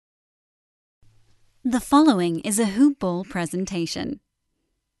The following is a Hoop Ball presentation.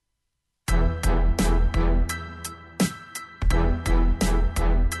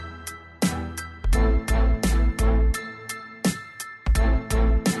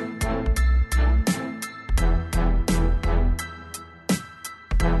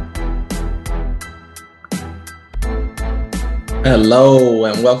 Hello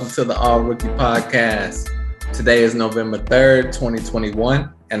and welcome to the All Rookie Podcast. Today is November 3rd,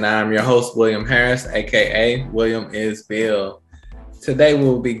 2021, and I'm your host, William Harris, aka William is Bill. Today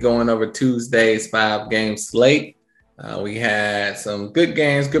we'll be going over Tuesday's 5-game slate. We had some good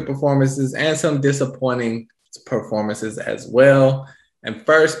games, good performances, and some disappointing performances as well. And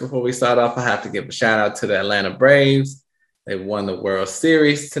first, before we start off, I have to give a shout out to the Atlanta Braves. They won the World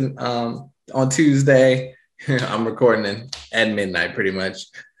Series on Tuesday. I'm recording at midnight pretty much.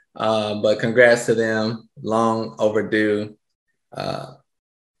 But congrats to them. Long overdue.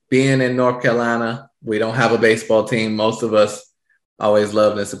 Being in North Carolina, we don't have a baseball team. Most of us always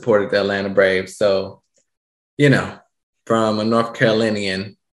loved and supported the Atlanta Braves. So, from a North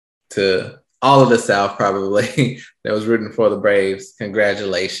Carolinian to all of the South probably that was rooting for the Braves,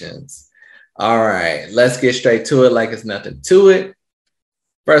 congratulations. All right, let's get straight to it like it's nothing to it.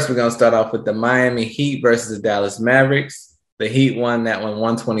 First, we're going to start off with the Miami Heat versus the Dallas Mavericks. The Heat won that one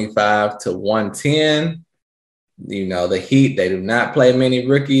 125-110. The Heat, they do not play many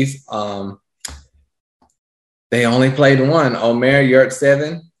rookies. They only played one. Omer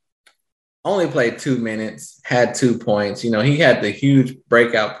Yurtseven only played 2 minutes, had 2 points. He had the huge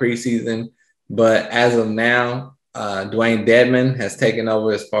breakout preseason, but as of now, Dwayne Dedmon has taken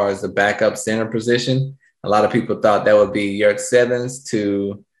over as far as the backup center position. A lot of people thought that would be Yurtseven's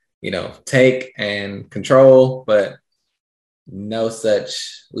to, take and control, but no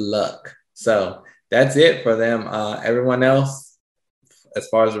such luck. So that's it for them. Everyone else, as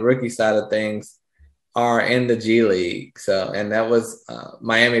far as the rookie side of things, are in the G League. And that was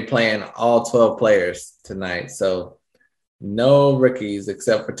Miami playing all 12 players tonight. So no rookies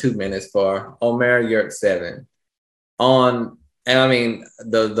except for 2 minutes for Omer Yurtseven. The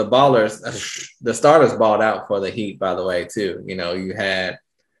ballers, the starters balled out for the Heat, by the way, too. You had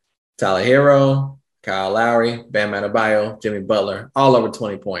Tyler Hero, Kyle Lowry, Bam Adebayo, Jimmy Butler, all over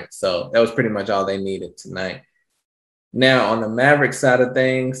 20 points. So that was pretty much all they needed tonight. Now, on the Mavericks side of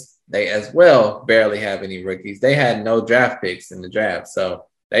things, they as well barely have any rookies. They had no draft picks in the draft. So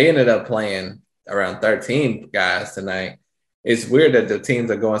they ended up playing around 13 guys tonight. It's weird that the teams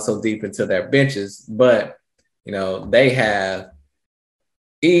are going so deep into their benches, but they have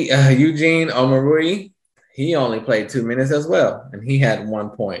Eugene Omoruyi. He only played 2 minutes as well, and he had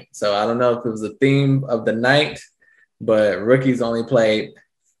 1 point. So I don't know if it was a theme of the night, but rookies only played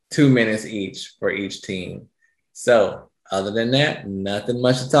 2 minutes each for each team. So other than that, nothing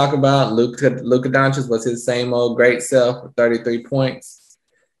much to talk about. Luka Doncic was his same old great self with 33 points,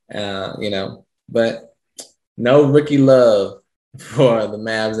 but no rookie love for the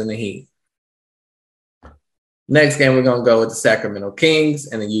Mavs and the Heat. Next game, we're going to go with the Sacramento Kings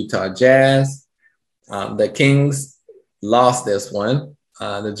and the Utah Jazz. The Kings lost this one.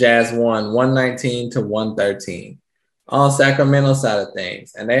 The Jazz won 119-113 on Sacramento side of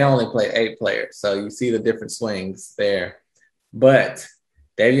things. And they only play 8 players. So you see the different swings there. But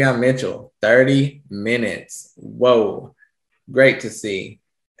Davion Mitchell, 30 minutes. Whoa, great to see.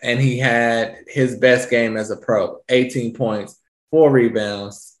 And he had his best game as a pro, 18 points, 4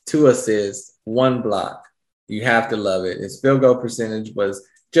 rebounds, 2 assists, 1 block. You have to love it. His field goal percentage was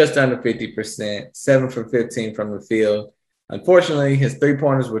just under 50%, 7 for 15 from the field. Unfortunately, his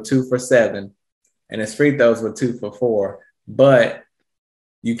 3-pointers were 2 for 7, and his free throws were 2 for 4. But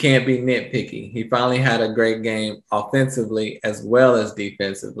you can't be nitpicky. He finally had a great game offensively as well as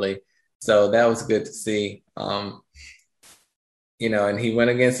defensively. So that was good to see. And he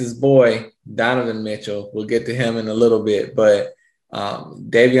went against his boy, Donovan Mitchell. We'll get to him in a little bit. But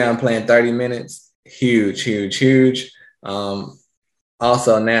Davion playing 30 minutes. Huge.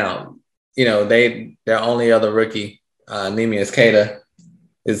 Also now, their only other rookie, Neemias Queta,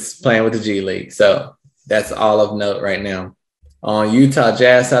 is playing with the G League. So that's all of note right now. On Utah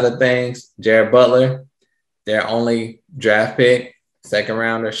Jazz side of things, Jared Butler, their only draft pick, second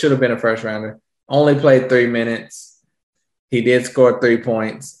rounder, should have been a first rounder, only played 3 minutes. He did score 3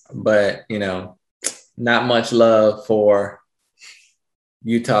 points, but, not much love for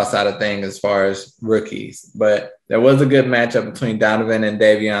Utah side of things as far as rookies. But there was a good matchup between Donovan and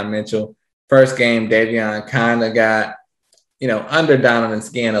Davion Mitchell. First game, Davion kind of got, under Donovan's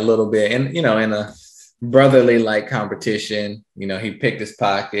skin a little bit. And, in a brotherly-like competition, he picked his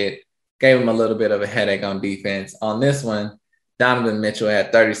pocket, gave him a little bit of a headache on defense. On this one, Donovan Mitchell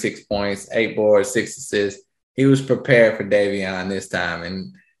had 36 points, 8 boards, 6 assists. He was prepared for Davion this time,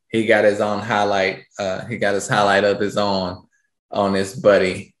 and he got his own highlight. He got his highlight of his own on his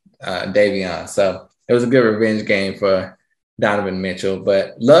buddy, Davion. So it was a good revenge game for Donovan Mitchell.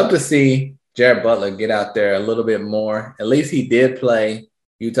 But love to see Jared Butler get out there a little bit more. At least he did play.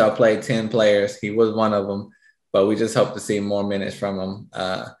 Utah played 10 players. He was one of them. But we just hope to see more minutes from him.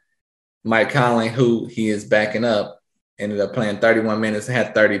 Mike Conley, who he is backing up, ended up playing 31 minutes and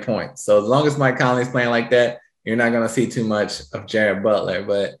had 30 points. So as long as Mike Conley's playing like that, you're not going to see too much of Jared Butler.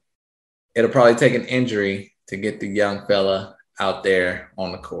 But it'll probably take an injury to get the young fella out there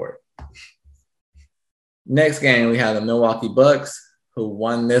on the court. Next game, we have the Milwaukee Bucks, who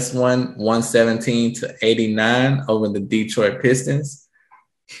won this one 117-89 over the Detroit Pistons.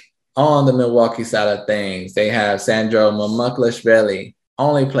 On the Milwaukee side of things, they have Sandro Mamukelashvili,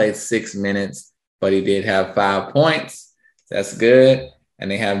 only played 6 minutes, but he did have 5 points. That's good.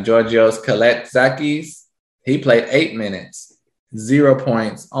 And they have Georgios Kalaitzakis. He played 8 minutes, 0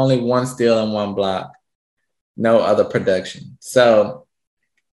 points, only 1 steal and 1 block. No other production. So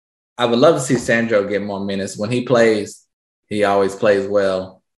I would love to see Sandro get more minutes. When he plays, he always plays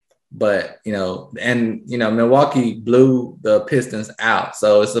well. But, Milwaukee blew the Pistons out.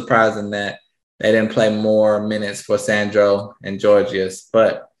 So it's surprising that they didn't play more minutes for Sandro and Georgios.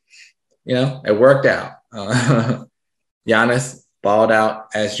 But, it worked out. Giannis balled out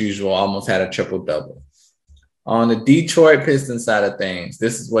as usual, almost had a triple-double. On the Detroit Pistons side of things,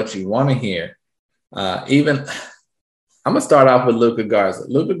 this is what you want to hear. I'm going to start off with Luka Garza.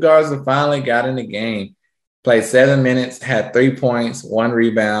 Luka Garza finally got in the game. Played 7 minutes, had 3 points, 1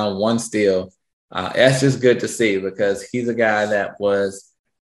 rebound, 1 steal. That's just good to see because he's a guy that was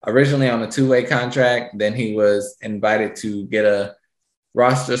originally on a 2-way contract. Then he was invited to get a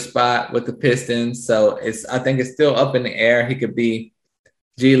roster spot with the Pistons. So I think it's still up in the air. He could be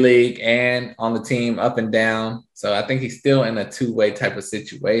G League and on the team up and down. So I think he's still in a 2-way type of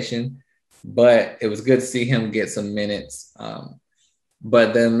situation. But it was good to see him get some minutes.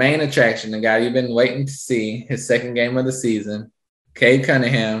 But the main attraction, the guy you've been waiting to see, his second game of the season, Cade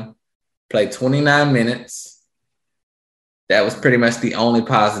Cunningham, played 29 minutes. That was pretty much the only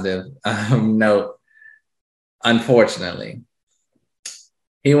positive note, unfortunately.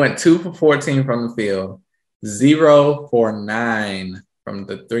 He went 2 for 14 from the field, 0 for 9 from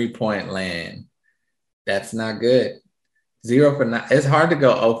the three-point land. That's not good. 0 for 9. It's hard to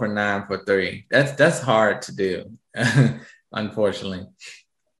go 0 for 9 for 3. That's hard to do. Unfortunately.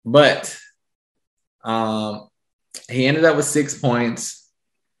 But he ended up with 6 points,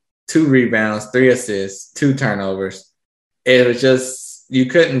 2 rebounds, 3 assists, 2 turnovers. It was just, you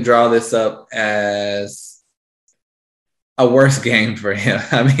couldn't draw this up as a worse game for him.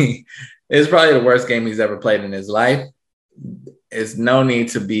 I mean, it's probably the worst game he's ever played in his life. There's no need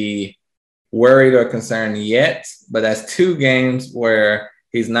to be worried or concerned yet, but that's 2 games where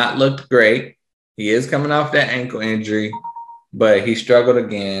he's not looked great. He is coming off that ankle injury, but he struggled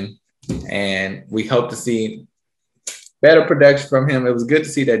again, and we hope to see better production from him. It was good to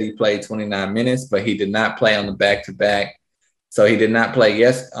see that he played 29 minutes, but he did not play on the back-to-back. So he did not play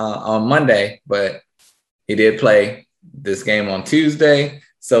on Monday, but he did play this game on Tuesday.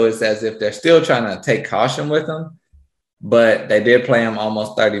 So it's as if they're still trying to take caution with him, but they did play him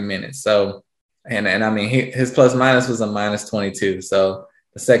almost 30 minutes. So, and I mean, his plus-minus was a -22, so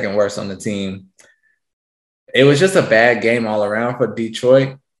the second worst on the team. It was just a bad game all around for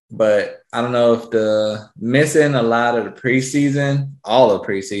Detroit, but I don't know if the missing a lot of the preseason, all of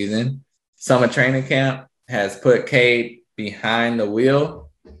preseason, summer training camp has put Cade behind the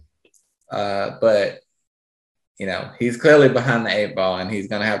wheel. But, he's clearly behind the 8 ball, and he's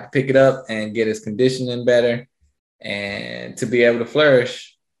going to have to pick it up and get his conditioning better and to be able to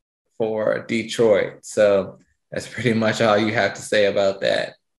flourish for Detroit. So that's pretty much all you have to say about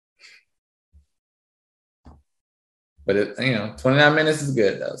that. But 29 minutes is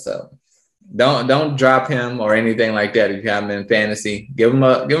good though. So don't drop him or anything like that. If you have him in fantasy, give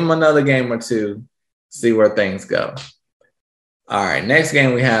him another game or 2, see where things go. All right, next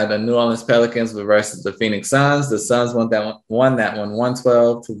game we have the New Orleans Pelicans versus the Phoenix Suns. The Suns won that one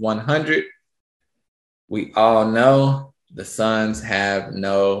 112-100. We all know the Suns have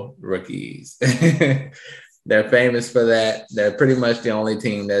no rookies. They're famous for that. They're pretty much the only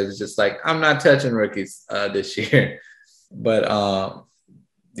team that is just like, I'm not touching rookies this year. But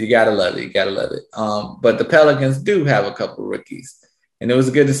you got to love it. You got to love it. But the Pelicans do have a couple rookies. And it was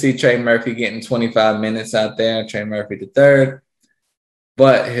good to see Trey Murphy getting 25 minutes out there. Trey Murphy the third.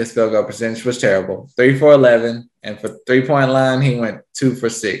 But his field goal percentage was terrible. 3 for 11. And for three-point line, he went 2 for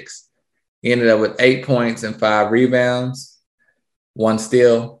 6. He ended up with 8 points and 5 rebounds. one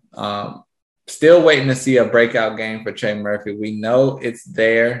steal. Still waiting to see a breakout game for Trey Murphy. We know it's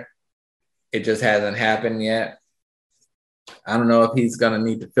there. It just hasn't happened yet. I don't know if he's going to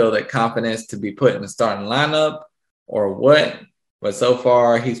need to feel that confidence to be put in the starting lineup or what. But so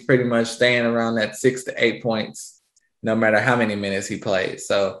far, he's pretty much staying around that 6 to 8 points, no matter how many minutes he plays.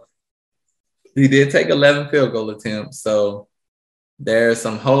 So he did take 11 field goal attempts. So there's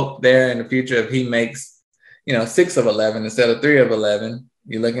some hope there in the future if he makes, 6 of 11 instead of 3 of 11.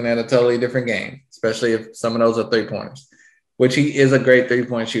 You're looking at a totally different game, especially if some of those are 3-pointers, which he is a great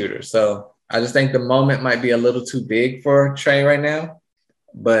 3-point shooter. So I just think the moment might be a little too big for Trey right now,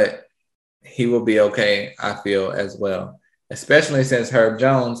 but he will be okay, I feel, as well, especially since Herb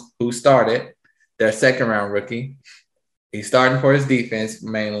Jones, who started, their second-round rookie, he's starting for his defense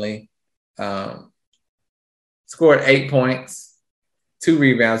mainly, scored 8 points, 2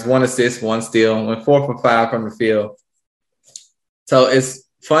 rebounds, 1 assist, 1 steal, went 4 for 5 from the field. So it's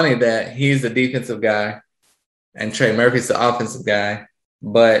funny that he's the defensive guy and Trey Murphy's the offensive guy,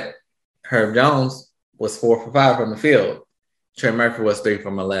 but Herb Jones was 4 for 5 from the field. Trey Murphy was 3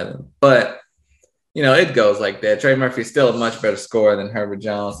 from 11. But, it goes like that. Trey Murphy's still a much better scorer than Herbert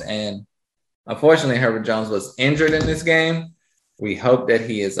Jones. And unfortunately, Herbert Jones was injured in this game. We hope that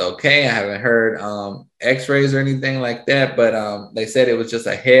he is okay. I haven't heard x-rays or anything like that, but they said it was just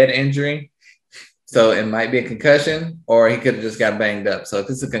a head injury. So it might be a concussion, or he could have just got banged up. So if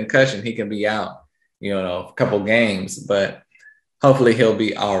it's a concussion, he can be out, a couple games, but hopefully he'll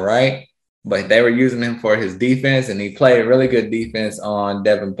be all right. But they were using him for his defense, and he played really good defense on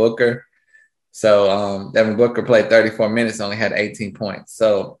Devin Booker. So Devin Booker played 34 minutes, only had 18 points.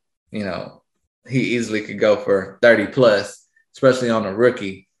 So, he easily could go for 30 plus, especially on a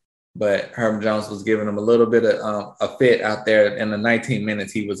rookie. But Herb Jones was giving him a little bit of a fit out there in the 19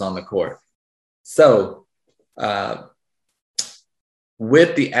 minutes he was on the court. So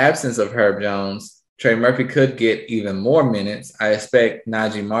with the absence of Herb Jones, Trey Murphy could get even more minutes. I expect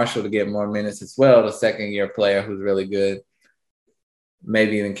Najee Marshall to get more minutes as well, the second-year player who's really good.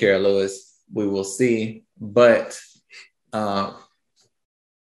 Maybe even Kara Lewis. We will see. But I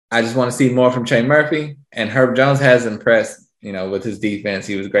just want to see more from Trey Murphy. And Herb Jones has impressed, with his defense.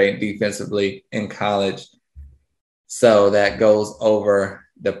 He was great defensively in college. So that goes over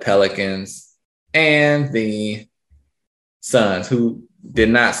the Pelicans and the Suns, who did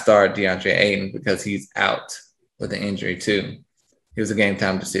not start DeAndre Ayton because he's out with an injury too. It was a game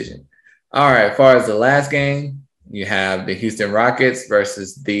time decision. All right, as far as the last game, you have the Houston Rockets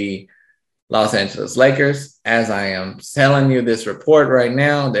versus the Los Angeles Lakers. As I am telling you this report right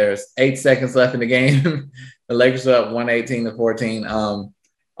now, there's 8 seconds left in the game. The Lakers are up 118-14.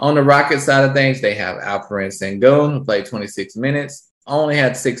 On the Rockets side of things, they have Alperen Sengun, who played 26 minutes, only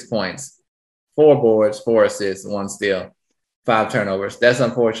had 6 points. 4 boards, 4 assists, 1 steal, 5 turnovers. That's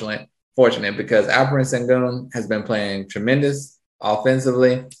fortunate because Alperen Sengun has been playing tremendous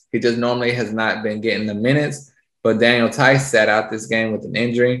offensively. He just normally has not been getting the minutes, but Daniel Tice sat out this game with an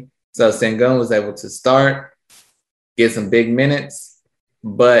injury. So Sengun was able to start, get some big minutes,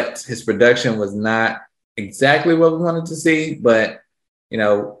 but his production was not exactly what we wanted to see. But,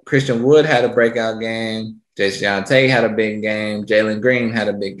 Christian Wood had a breakout game. Jason Tate had a big game. Jalen Green had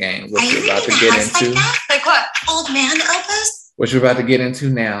a big game, which we're about to get into. Like what? Old man Elvis? Which we're about to get into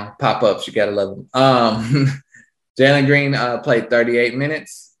now. Pop-ups, you gotta love them. Jalen Green played 38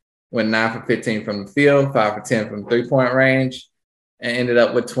 minutes, went 9 for 15 from the field, 5 for 10 from 3-point range, and ended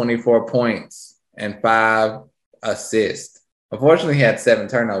up with 24 points and 5 assists. Unfortunately, he had 7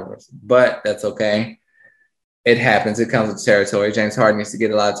 turnovers, but that's okay. It happens. It comes with territory. James Harden needs to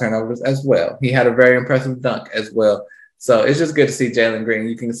get a lot of turnovers as well. He had a very impressive dunk as well. So it's just good to see Jalen Green.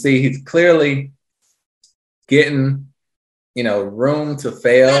 You can see he's clearly getting, room to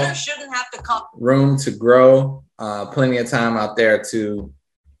fail, room to grow, plenty of time out there to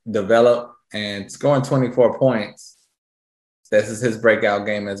develop, and scoring 24 points. This is his breakout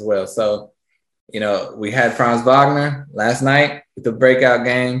game as well. So, we had Franz Wagner last night with the breakout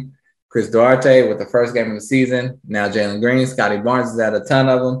game. Chris Duarte with the first game of the season. Now Jalen Green. Scotty Barnes has had a ton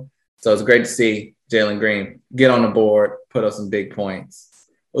of them. So it's great to see Jalen Green get on the board, put up some big points.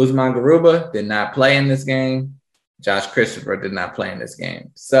 Usman Garuba did not play in this game. Josh Christopher did not play in this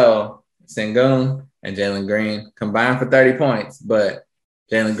game. So Sengun and Jalen Green combined for 30 points, but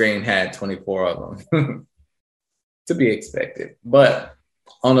Jalen Green had 24 of them. To be expected. But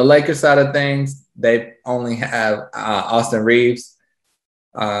on the Lakers side of things, they only have Austin Reeves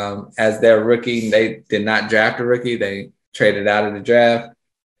as their rookie. They did not draft a rookie. They traded out of the draft.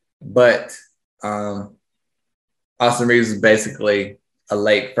 But Austin Reeves is basically a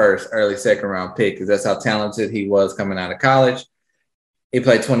late first, early second round pick because that's how talented he was coming out of college. He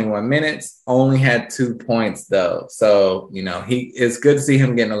played 21 minutes, only had 2 points though. So, it's good to see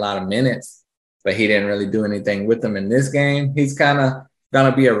him getting a lot of minutes, but he didn't really do anything with them in this game. He's kind of going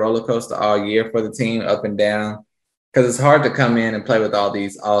to be a roller coaster all year for the team, up and down, because it's hard to come in and play with all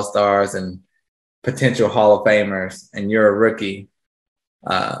these all-stars and potential Hall of Famers, and you're a rookie,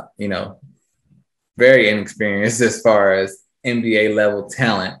 very inexperienced as far as NBA level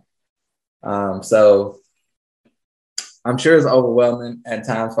talent. So I'm sure it's overwhelming at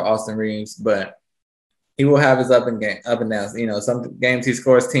times for Austin Reeves, but he will have his up and downs. Some games he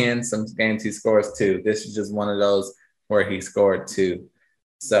scores 10, some games he scores 2. This is just one of those where he scored 2.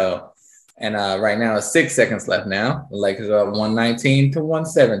 So, and right now it's 6 seconds left now. The Lakers are up 119 to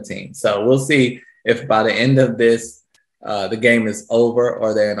 117. So we'll see if by the end of this, the game is over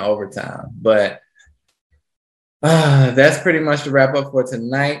or they're in overtime. But that's pretty much the wrap up for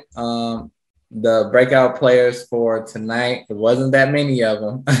tonight. The breakout players for tonight, it wasn't that many of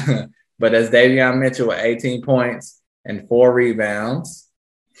them, but as Davion Mitchell with 18 points and 4 rebounds.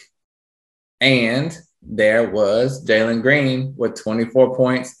 And there was Jalen Green with 24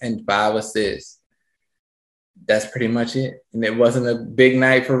 points and 5 assists. That's pretty much it. And it wasn't a big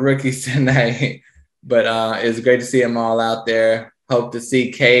night for rookies tonight, but it was great to see them all out there. Hope to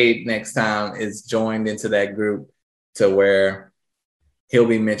see Cade next time is joined into that group to where he'll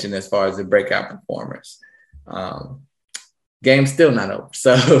be mentioned as far as the breakout performers. Game's still not over.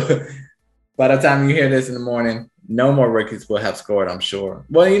 So by the time you hear this in the morning, no more rookies will have scored, I'm sure.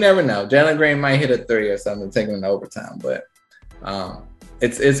 Well, you never know. Jalen Green might hit a 3 or something, taking an overtime, but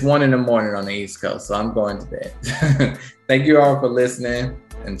it's 1 in the morning on the East Coast, so I'm going to bed. Thank you all for listening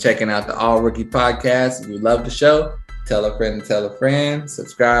and checking out the All Rookie Podcast. If you love the show, tell a friend and tell a friend.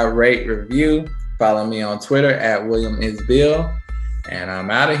 Subscribe, rate, review. Follow me on Twitter at WilliamIsBill. And I'm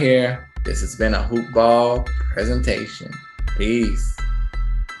out of here. This has been a Hoop Ball presentation. Peace.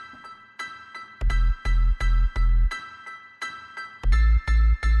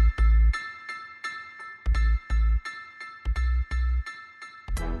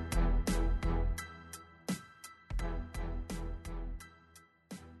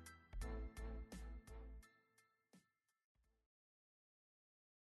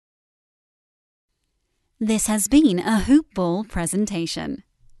 This has been a Hoop Ball presentation.